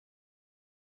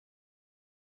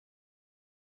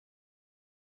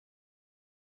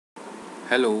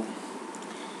Hello,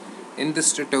 in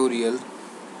this tutorial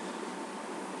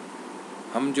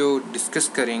हम जो discuss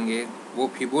करेंगे वो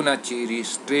फिबोनाची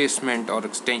रिट्रेसमेंट और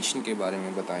एक्सटेंशन के बारे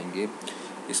में बताएंगे।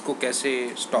 इसको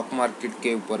कैसे स्टॉक मार्केट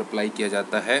के ऊपर अप्लाई किया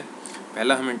जाता है।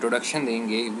 पहला हम इंट्रोडक्शन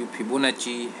देंगे कि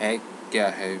फिबोनाची है क्या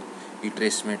है,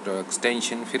 रिट्रेसमेंट और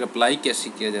एक्सटेंशन, फिर अप्लाई कैसे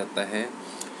किया जाता है,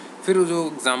 फिर जो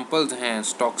एग्जांपल्स हैं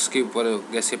स्टॉक्स के ऊपर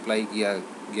कैसे अप्लाई किया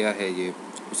गया है ये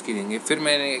उसकी देंगे। फिर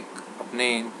मैंने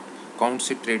अपने अकाउंट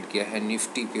से ट्रेड किया है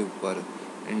निफ्टी के ऊपर,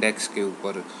 इंडेक्स के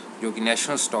ऊपर, जो कि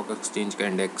नेशनल स्टॉक एक्सचेंज का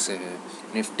इंडेक्स है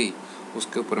निफ्टी,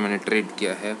 उसके ऊपर मैंने ट्रेड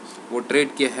किया है। वो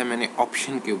ट्रेड किया है मैंने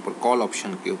ऑप्शन के ऊपर, कॉल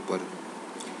ऑप्शन के ऊपर।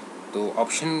 तो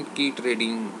ऑप्शन की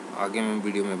ट्रेडिंग आगे मैं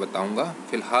वीडियो में बताऊंगा।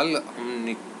 फिलहाल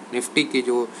हम निफ्टी के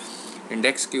जो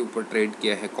इंडेक्स के ऊपर ट्रेड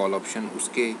किया है कॉल ऑप्शन,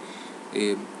 उसके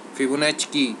फिबोनाची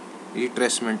की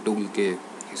रिट्रेसमेंट टूल के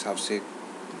हिसाब से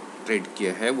ट्रेड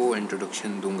किया है, वो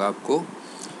इंट्रोडक्शन दूंगा आपको।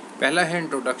 पहला है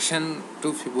इंट्रोडक्शन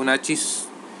टू फिबोनाची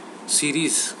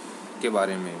सीरीज़ के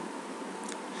बारे में।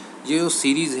 ये जो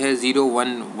सीरीज़ है 0,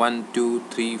 1, 1, 2,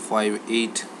 3, 5,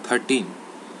 8, 13,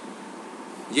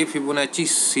 ये फिबोनाची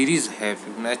सीरीज़ है।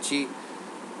 फिबोनाची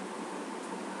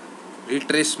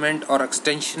रिट्रेसमेंट और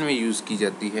एक्सटेंशन में यूज़ की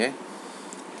जाती है।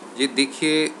 ये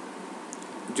देखिए,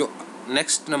 जो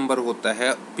नेक्स्ट नंबर होता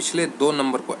है पिछले दो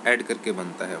नंबर को ऐड करके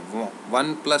बनता है।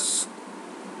 1 +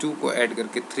 2 को ऐड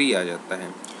करके 3 आ जाता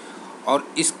है। और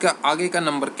इसका आगे का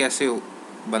नंबर कैसे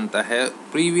बनता है,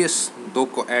 प्रीवियस दो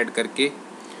को ऐड करके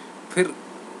फिर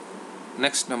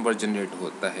नेक्स्ट नंबर जनरेट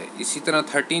होता है। इसी तरह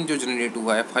 13 जो जनरेट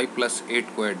हुआ है 5 +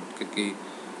 8 को ऐड करके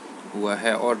हुआ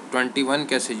है। और 21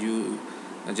 कैसे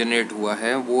जनरेट हुआ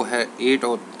है, वो है 8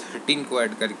 और 13 को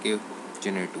ऐड करके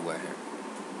जनरेट हुआ है।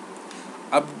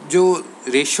 अब जो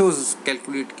रेशोज़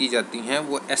कैलकुलेट की जाती हैं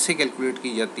वो ऐसे कैलकुलेट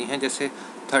की जाती हैं, जैसे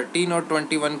 13 और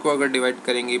 21 को अगर डिवाइड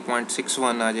करेंगे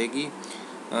 0.61 आ जाएगी।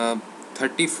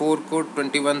 34 को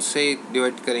 21 से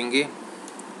डिवाइड करेंगे,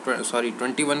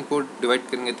 21 को डिवाइड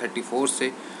करेंगे 34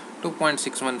 से,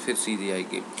 2.61 फिर सीधी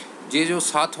आएगी। ये जो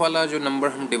साथ वाला जो नंबर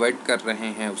हम डिवाइड कर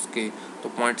रहे हैं उसके, तो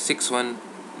 0.61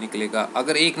 निकलेगा।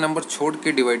 अगर एक नंबर छोड़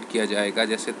के डिवाइड किया जाएगा,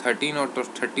 जैसे 13 और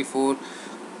 34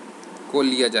 को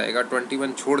लिया जाएगा,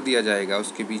 21 छोड़ दिया जाएगा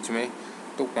उसके बीच में,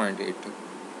 तो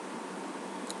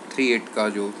 0.838 का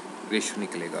जो रेशो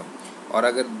निकलेगा। और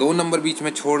अगर दो नंबर बीच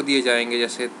में छोड़ दिए जाएंगे,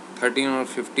 जैसे 13 और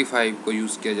 55 को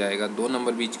यूज़ किया जाएगा, दो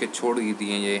नंबर बीच के छोड़ ही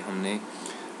दिए ये हमने,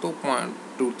 तो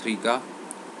 0.23 का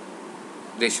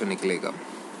रेशो निकलेगा।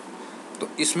 तो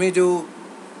इसमें जो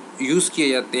यूज़ किए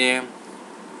जाते हैं,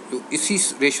 तो इसी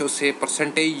रेशो से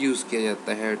परसेंटेज यूज़ किया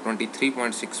जाता है।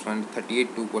 23.61,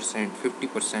 38.2%,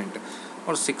 50%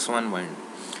 और 61%।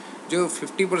 जो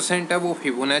 50% है वो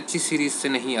फिबोनाची सीरीज़ से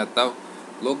नहीं आता,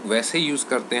 लोग वैसे यूज़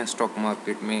करते हैं स्टॉक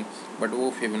मार्केट में, बट वो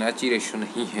फिबोनाची रेशो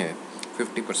नहीं है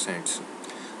 50% से।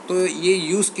 तो ये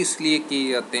यूज़ किस लिए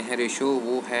किए जाते हैं रेशो,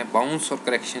 वो है बाउंस और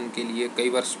करेक्शन के लिए, कई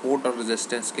बार सपोर्ट और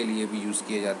रेजिस्टेंस के लिए भी यूज़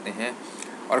किए जाते हैं।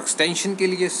 और एक्सटेंशन के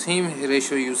लिए सेम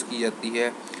रेशो यूज़ की जाती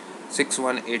है, 6,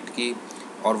 1, 8 की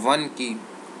और 1 की,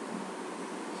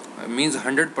 मीन्स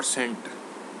 100%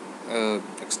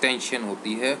 एक्सटेंशन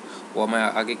होती है। वो मैं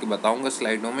आगे के बताऊंगा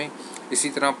स्लाइडों में। इसी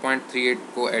तरह 0.38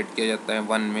 को ऐड किया जाता है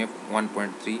 1 में,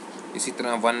 1.3, इसी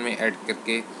तरह 1 में ऐड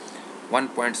करके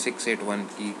 1.681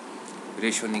 की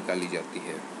रेशो निकाली जाती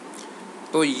है।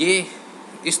 तो ये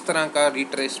इस तरह का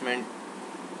रिट्रेसमेंट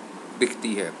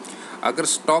दिखती है। अगर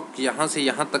स्टॉक यहाँ से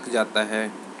यहाँ तक जाता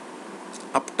है,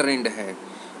 अप ट्रेंड है,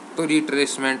 तो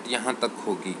रिट्रेसमेंट यहाँ तक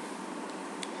होगी,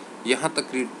 यहाँ तक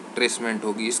रिट्रेसमेंट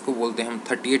होगी। इसको बोलते हैं हम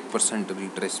 38%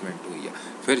 रिट्रेसमेंट हुई है,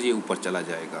 फिर ये ऊपर चला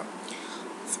जाएगा।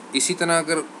 इसी तरह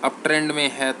अगर अप ट्रेंड में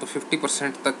है तो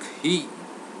 50% तक ही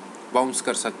बाउंस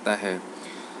कर सकता है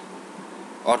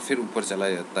और फिर ऊपर चला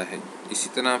जाता है। इसी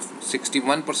तरह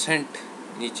 61%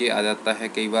 नीचे आ जाता है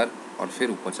कई बार और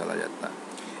फिर ऊपर चला जाता है।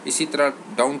 इसी तरह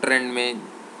डाउन ट्रेंड में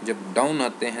जब डाउन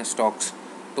आते हैं स्टॉक्स,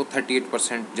 तो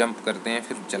 38% जंप करते हैं,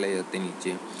 फिर चले जाते हैं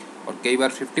नीचे। और कई बार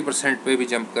 50% पे भी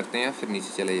जंप करते हैं, फिर नीचे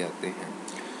चले जाते हैं।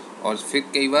 और फिर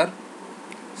कई बार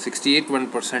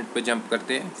 68% पे जंप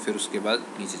करते हैं, फिर उसके बाद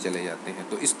नीचे चले जाते हैं।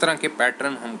 तो इस तरह के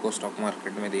पैटर्न हमको स्टॉक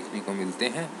मार्केट में देखने को मिलते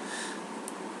हैं।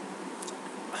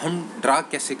 हम ड्रा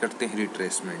कैसे करते हैं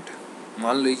रिट्रेसमेंट।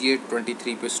 मान लीजिए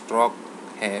 23 पे स्टॉक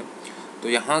है, तो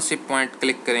यहाँ से पॉइंट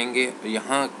क्लिक करेंगे,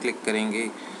 यहाँ क्लिक करेंगे,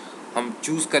 हम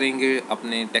चूज़ करेंगे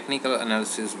अपने टेक्निकल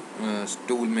एनालिसिस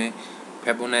टूल में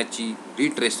फिबोनाची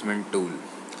रिट्रेसमेंट टूल।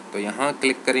 तो यहाँ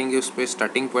क्लिक करेंगे उस पर,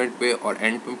 स्टार्टिंग पॉइंट पे और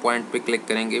एंड पॉइंट पे क्लिक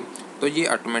करेंगे, तो ये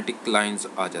ऑटोमेटिक लाइंस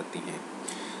आ जाती हैं।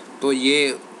 तो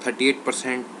ये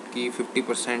 38% की,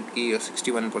 50% की और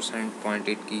 61%,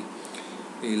 0.8 की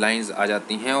लाइंस आ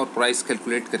जाती हैं और प्राइस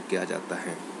कैलकुलेट करके आ जाता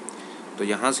है। तो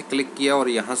यहाँ से क्लिक किया और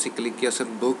यहाँ से क्लिक किया, सिर्फ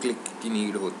 2 क्लिक की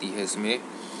नीड होती है इसमें।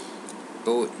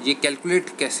 तो ये कैलकुलेट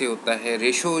कैसे होता है?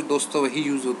 रेशो दोस्तों वही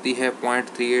यूज़ होती है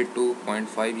 0.382,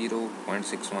 0.50,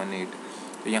 0.618।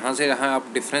 तो यहाँ से यहाँ आप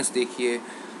डिफरेंस देखिए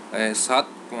 7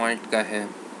 पॉइंट का है,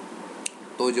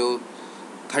 तो जो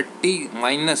 30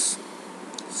 माइनस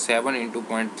 7 इंटू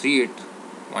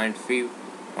 0.38,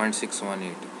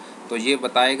 0.618, तो ये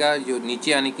बताएगा जो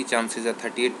नीचे आने की चांसेस है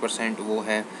 38%, वो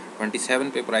है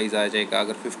 27 पे प्राइस आ जाएगा।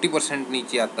 अगर 50%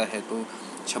 नीचे आता है तो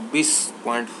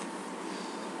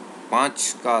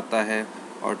 26.5 का आता है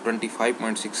और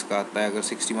 25.6 का आता है अगर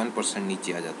 61%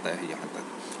 नीचे आ जाता है यहाँ तक।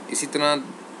 इसी तरह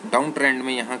डाउन ट्रेंड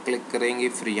में यहाँ क्लिक करेंगे,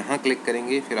 फिर यहाँ क्लिक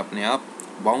करेंगे, फिर अपने आप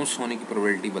बाउंस होने की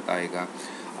प्रोबेबिलिटी बताएगा।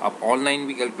 आप ऑनलाइन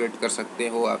भी कैलकुलेट कर सकते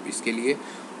हो आप इसके लिए,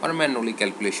 और मैनुअली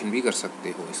कैलकुलेशन भी कर सकते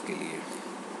हो इसके लिए।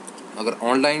 अगर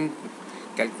ऑनलाइन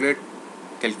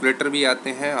कैलकुलेटर भी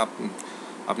आते हैं, आप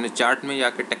अपने चार्ट में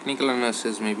जाकर टेक्निकल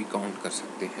एनालिसिस में भी काउंट कर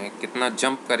सकते हैं कितना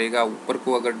जंप करेगा ऊपर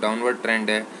को, अगर डाउनवर्ड ट्रेंड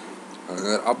है,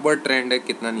 अगर अपवर्ड ट्रेंड है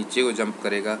कितना नीचे को जंप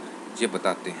करेगा, ये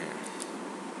बताते हैं।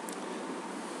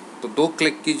 तो 2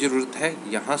 क्लिक की ज़रूरत है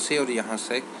यहाँ से और यहाँ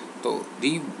से। तो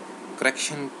री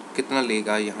करेक्शन कितना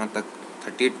लेगा यहाँ तक,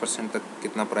 38% तक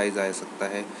कितना प्राइस आ सकता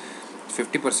है,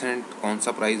 50% कौन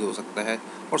सा प्राइस हो सकता है,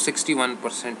 और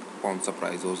 61% कौन सा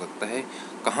प्राइस हो सकता है,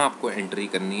 कहाँ आपको एंट्री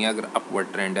करनी है अगर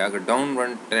अपवर्ड ट्रेंड है, अगर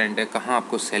डाउनवर्ड ट्रेंड है कहाँ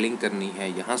आपको सेलिंग करनी है,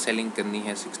 यहाँ सेलिंग करनी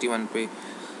है, 61 पे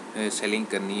सेलिंग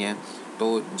करनी है।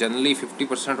 तो जनरली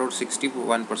 50% और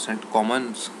 61%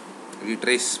 कॉमन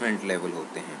रिट्रेसमेंट लेवल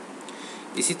होते हैं।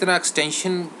 इसी तरह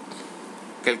एक्सटेंशन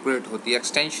कैलकुलेट होती है।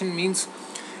 एक्सटेंशन मींस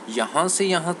यहाँ से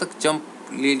यहाँ तक जंप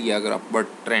ले लिया अगर अपवर्ड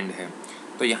ट्रेंड है,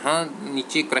 तो यहाँ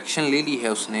नीचे करेक्शन ले ली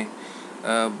है उसने,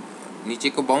 नीचे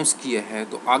को बाउंस किया है,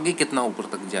 तो आगे कितना ऊपर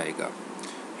तक जाएगा,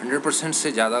 100%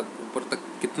 से ज़्यादा ऊपर तक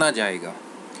कितना जाएगा,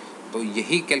 तो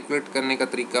यही कैलकुलेट करने का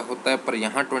तरीका होता है। पर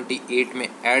यहाँ 28 में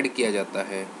ऐड किया जाता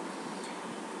है,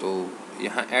 तो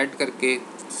यहाँ ऐड करके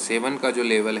 7 का जो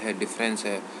लेवल है डिफरेंस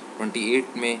है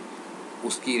 28 में,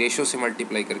 उसकी रेशो से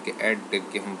मल्टीप्लाई करके ऐड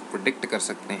करके हम प्रेडिक्ट कर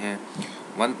सकते हैं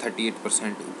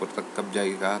 138% ऊपर तक कब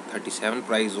जाएगा, 37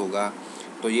 प्राइस होगा।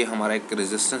 तो ये हमारा एक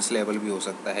रेजिस्टेंस लेवल भी हो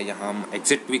सकता है, यहाँ हम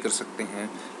एग्जिट भी कर सकते हैं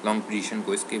लॉन्ग पोजीशन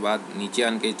को, इसके बाद नीचे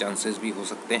आने के चांसेस भी हो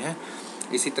सकते हैं।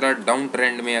 इसी तरह डाउन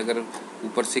ट्रेंड में अगर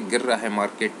ऊपर से गिर रहा है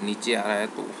मार्केट, नीचे आ रहा है,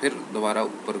 तो फिर दोबारा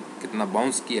ऊपर कितना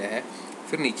बाउंस किया है,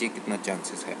 फिर नीचे कितना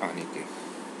चांसेस है आने के।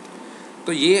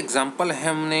 तो ये एग्जांपल है,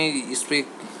 हमने इस पे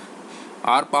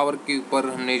आर पावर के ऊपर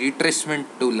हमने रिट्रेसमेंट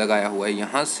टूल लगाया हुआ है।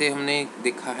 यहाँ से हमने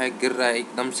देखा है गिर रहा है,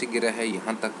 एकदम से गिरा है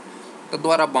यहाँ तक, तो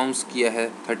दोबारा बाउंस किया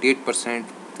है 38%,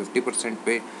 50%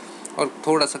 पे, और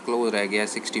थोड़ा सा क्लोज रह गया है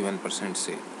 61%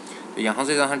 से। तो यहाँ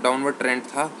से जहाँ डाउनवर्ड ट्रेंड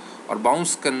था और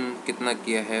बाउंस कितना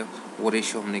किया है, वो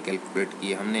रेशो हमने कैलकुलेट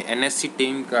किया। हमने NSC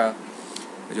टीम का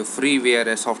जो फ्रीवेयर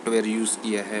है सॉफ्टवेयर यूज़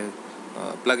किया है,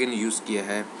 प्लगइन यूज़ किया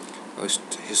है,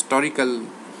 हिस्टोरिकल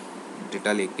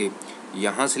डेटा लेके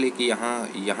यहाँ से लेके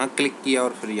यहाँ क्लिक किया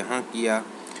और फिर यहाँ किया।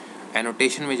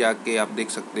 एनोटेशन में जाके आप देख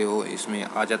सकते हो, इसमें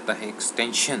आ जाता है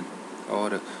एक्सटेंशन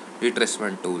और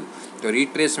रिट्रेसमेंट टूल। तो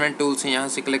रिट्रेसमेंट टूल से यहाँ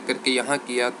से क्लिक करके यहाँ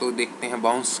किया, तो देखते हैं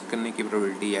बाउंस करने की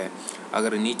प्रोबेबिलिटी है।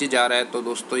 अगर नीचे जा रहा है तो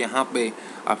दोस्तों यहाँ पे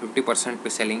आप 50% पे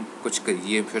सेलिंग कुछ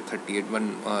करिए, फिर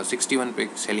 61 पे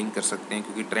सेलिंग कर सकते हैं,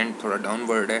 क्योंकि ट्रेंड थोड़ा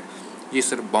डाउनवर्ड है। ये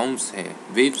सिर्फ बाउंस है,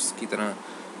 वेव्स की तरह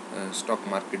स्टॉक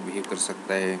मार्केट बिहेव कर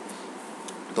सकता है।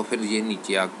 तो फिर ये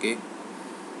नीचे आके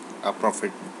आप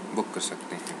प्रॉफिट बुक कर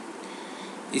सकते हैं।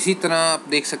 इसी तरह आप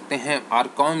देख सकते हैं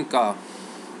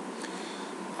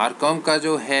आरकॉम का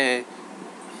जो है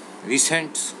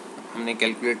रिसेंट्स हमने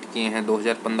कैलकुलेट किए हैं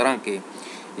 2015 के।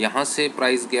 यहाँ से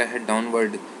प्राइस गया है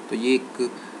डाउनवर्ड, तो ये एक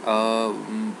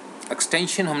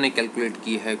एक्सटेंशन हमने कैलकुलेट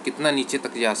की है, कितना नीचे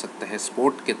तक जा सकता है,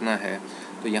 सपोर्ट कितना है।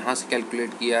 तो यहाँ से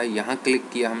कैलकुलेट किया, यहाँ क्लिक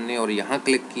किया हमने और यहाँ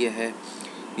क्लिक किया है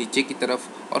नीचे की तरफ,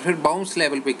 और फिर बाउंस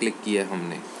लेवल पे क्लिक किया है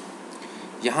हमने,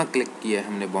 यहाँ क्लिक किया है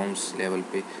हमने बाउंस लेवल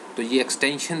पे। तो ये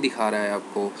एक्सटेंशन दिखा रहा है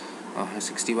आपको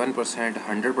 61%,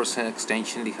 100%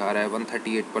 एक्सटेंशन दिखा रहा है,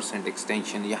 138%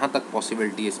 एक्सटेंशन, यहाँ तक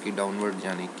पॉसिबिलिटी है इसकी डाउनवर्ड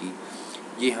जाने की।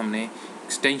 ये हमने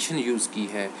एक्सटेंशन यूज़ की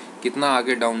है, कितना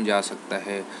आगे डाउन जा सकता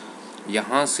है।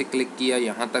 यहाँ से क्लिक किया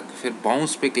यहाँ तक, फिर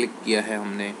बाउंस पे क्लिक किया है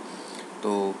हमने,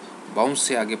 तो बाउंस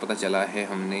से आगे पता चला है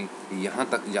हमने यहाँ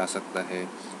तक जा सकता है।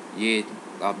 ये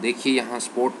आप देखिए यहाँ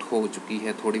सपोर्ट हो चुकी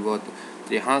है थोड़ी बहुत,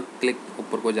 तो यहाँ क्लिक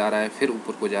ऊपर को जा रहा है, फिर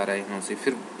ऊपर को जा रहा है, यहाँ से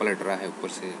फिर पलट रहा है ऊपर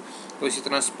से। तो इसी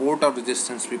तरह सपोर्ट और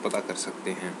रेजिस्टेंस भी पता कर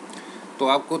सकते हैं। तो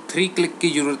आपको 3 क्लिक की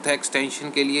ज़रूरत है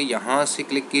एक्सटेंशन के लिए। यहाँ से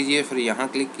क्लिक कीजिए, फिर यहाँ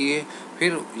क्लिक कीजिए,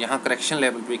 फिर यहाँ करेक्शन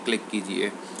लेवल पे क्लिक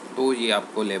कीजिए, तो ये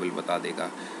आपको लेवल बता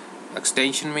देगा।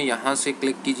 एक्सटेंशन में यहाँ से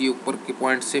क्लिक कीजिए ऊपर के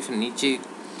पॉइंट से, फिर नीचे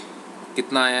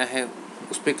कितना आया है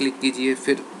उस पर क्लिक कीजिए,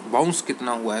 फिर बाउंस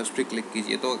कितना हुआ है उस पर क्लिक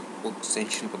कीजिए, तो वो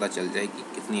एक्सटेंशन पता चल जाएगी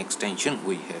कितनी एक्सटेंशन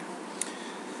हुई है।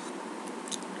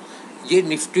 ये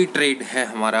निफ्टी ट्रेड है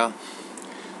हमारा,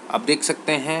 आप देख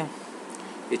सकते हैं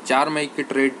ये 4 मई के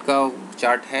ट्रेड का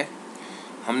चार्ट है।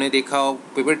 हमने देखा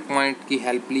पिवट पॉइंट की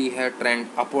हेल्प ली है, ट्रेंड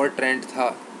अपवर्ड ट्रेंड था।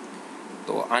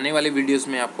 तो आने वाले वीडियोस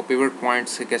में आपको पिवट पॉइंट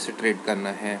से कैसे ट्रेड करना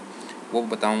है वो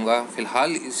बताऊंगा।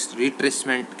 फिलहाल इस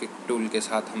रिट्रेसमेंट के टूल के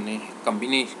साथ हमने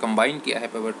कंबाइन किया है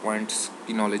पिवट पॉइंट्स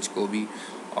की नॉलेज को भी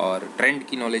और ट्रेंड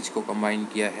की नॉलेज को कंबाइन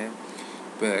किया है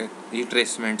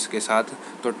रिट्रेसमेंट्स के साथ।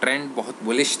 तो ट्रेंड बहुत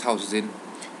बुलिश था उस दिन,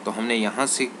 तो हमने यहाँ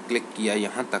से क्लिक किया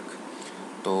यहाँ तक,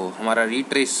 तो हमारा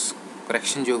रिट्रेस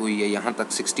करेक्शन जो हुई है यहाँ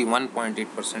तक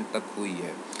 61.8% तक हुई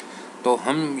है। तो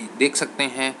हम देख सकते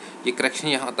हैं ये करेक्शन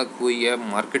यहाँ तक हुई है।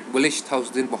 मार्केट बुलिश था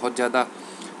उस दिन बहुत ज़्यादा,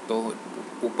 तो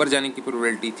ऊपर जाने की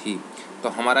प्रोबेबिलिटी थी। तो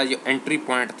हमारा जो एंट्री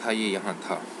पॉइंट था ये यहाँ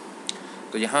था,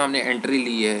 तो यहाँ हमने एंट्री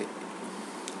ली है।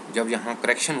 जब यहाँ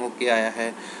करेक्शन होके आया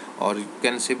है और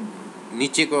कैन से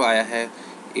नीचे को आया है,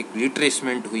 एक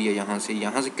रिट्रेसमेंट हुई है यहाँ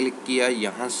से क्लिक किया,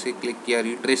 यहाँ से क्लिक किया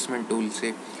रिट्रेसमेंट टूल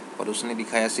से, और उसने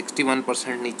दिखाया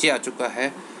 61% नीचे आ चुका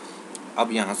है।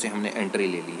 अब यहाँ से हमने एंट्री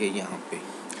ले ली है यहाँ पे।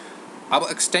 अब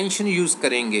एक्सटेंशन यूज़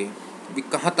करेंगे भी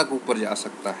कहाँ तक ऊपर जा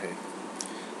सकता है,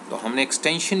 तो हमने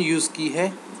एक्सटेंशन यूज़ की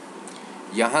है।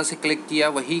 यहाँ से क्लिक किया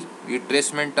वही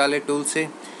रिट्रेसमेंट वाले टूल से,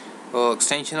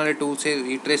 एक्सटेंशन वाले टूल से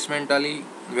रिट्रेसमेंट वाली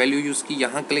वैल्यू यूज़ की,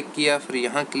 यहाँ क्लिक किया, फिर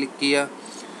यहाँ क्लिक किया,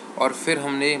 और फिर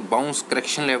हमने बाउंस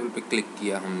करेक्शन लेवल पे क्लिक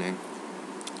किया हमने।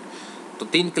 तो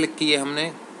 3 क्लिक किए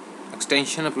हमने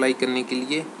एक्सटेंशन अप्लाई करने के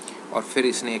लिए, और फिर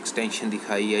इसने एक्सटेंशन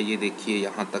दिखाई है। ये देखिए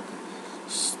यहाँ तक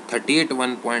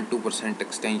 38.1%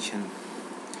 एक्सटेंशन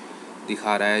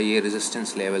दिखा रहा है। ये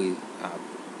रेजिस्टेंस लेवल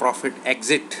प्रॉफिट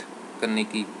एग्जिट करने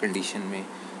की कंडीशन में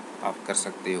आप कर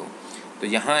सकते हो। तो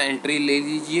यहाँ एंट्री ले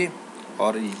लीजिए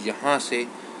और यहाँ से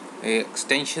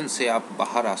एक्सटेंशन से आप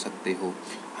बाहर आ सकते हो।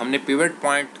 हमने पिवट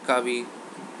पॉइंट का भी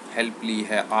हेल्प ली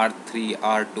है, R3,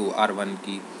 R2, R1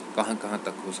 की कहाँ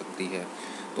तक हो सकती है,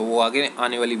 तो वो आगे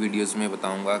आने वाली वीडियोस में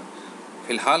बताऊंगा।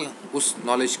 फ़िलहाल उस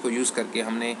नॉलेज को यूज़ करके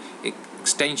हमने एक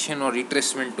एक्सटेंशन और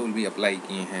रिट्रेसमेंट टूल भी अप्लाई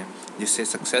किए हैं, जिससे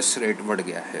सक्सेस रेट बढ़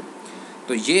गया है।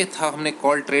 तो ये था, हमने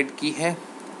कॉल ट्रेड की है।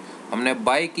 हमने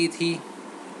बाय की थी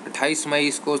 28 मई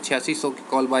इसको 8600 की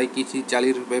कॉल बाय की थी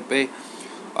 40 रुपये पे,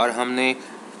 और हमने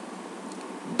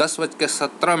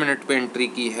 10:17 पे एंट्री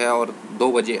की है और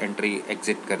 2 बजे एंट्री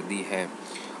एग्ज़िट कर दी है।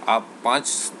 आप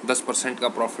 5-10% का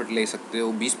प्रॉफिट ले सकते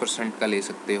हो, 20% का ले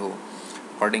सकते हो,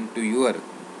 अकॉर्डिंग टू यूर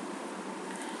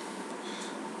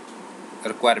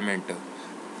रिक्वायरमेंट।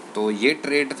 तो ये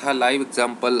ट्रेड था, लाइव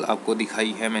एग्जांपल आपको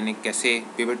दिखाई है मैंने कैसे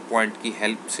पिवट पॉइंट की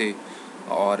हेल्प से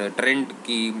और ट्रेंड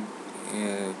की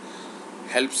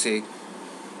हेल्प से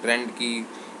ट्रेंड की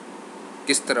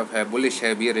किस तरफ है, बुलिश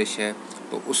है, बियरिश है,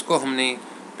 तो उसको हमने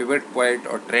पिवट पॉइंट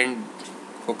और ट्रेंड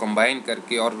को कंबाइन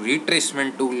करके और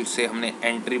रिट्रेसमेंट टूल से हमने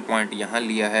एंट्री पॉइंट यहाँ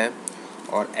लिया है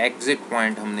और एग्ज़िट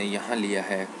पॉइंट हमने यहाँ लिया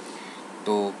है।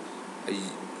 तो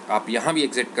आप यहाँ भी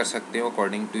एग्ज़िट कर सकते हो,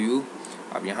 अकॉर्डिंग टू यू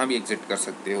आप यहाँ भी एग्ज़िट कर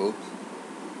सकते हो,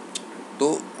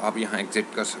 तो आप यहाँ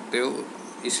एग्ज़िट कर सकते हो।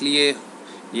 इसलिए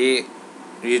ये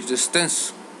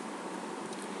रेजिस्टेंस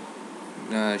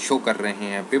शो कर रहे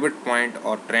हैं पिवट पॉइंट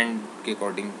और ट्रेंड के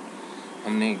अकॉर्डिंग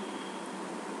हमने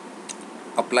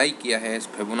अप्लाई किया है इस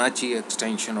फिबोनाची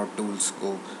एक्सटेंशन और टूल्स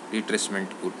को,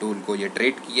 रिट्रेसमेंट को टूल को। ये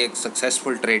ट्रेड की एक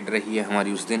सक्सेसफुल ट्रेड रही है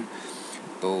हमारी उस दिन।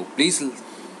 तो प्लीज़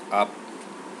आप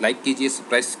लाइक कीजिए,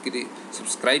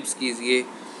 सब्सक्राइब कीजिए।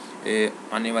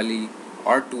 आने वाली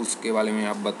और टूल्स के बारे में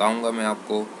आप बताऊंगा मैं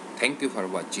आपको। Thank you for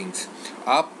watching.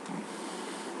 आप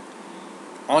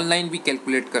ऑनलाइन भी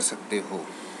कैलकुलेट कर सकते हो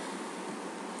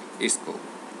इसको,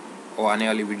 और आने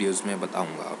वाली वीडियोस में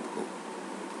बताऊंगा आपको।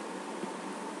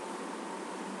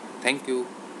 Thank you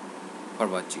for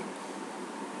watching.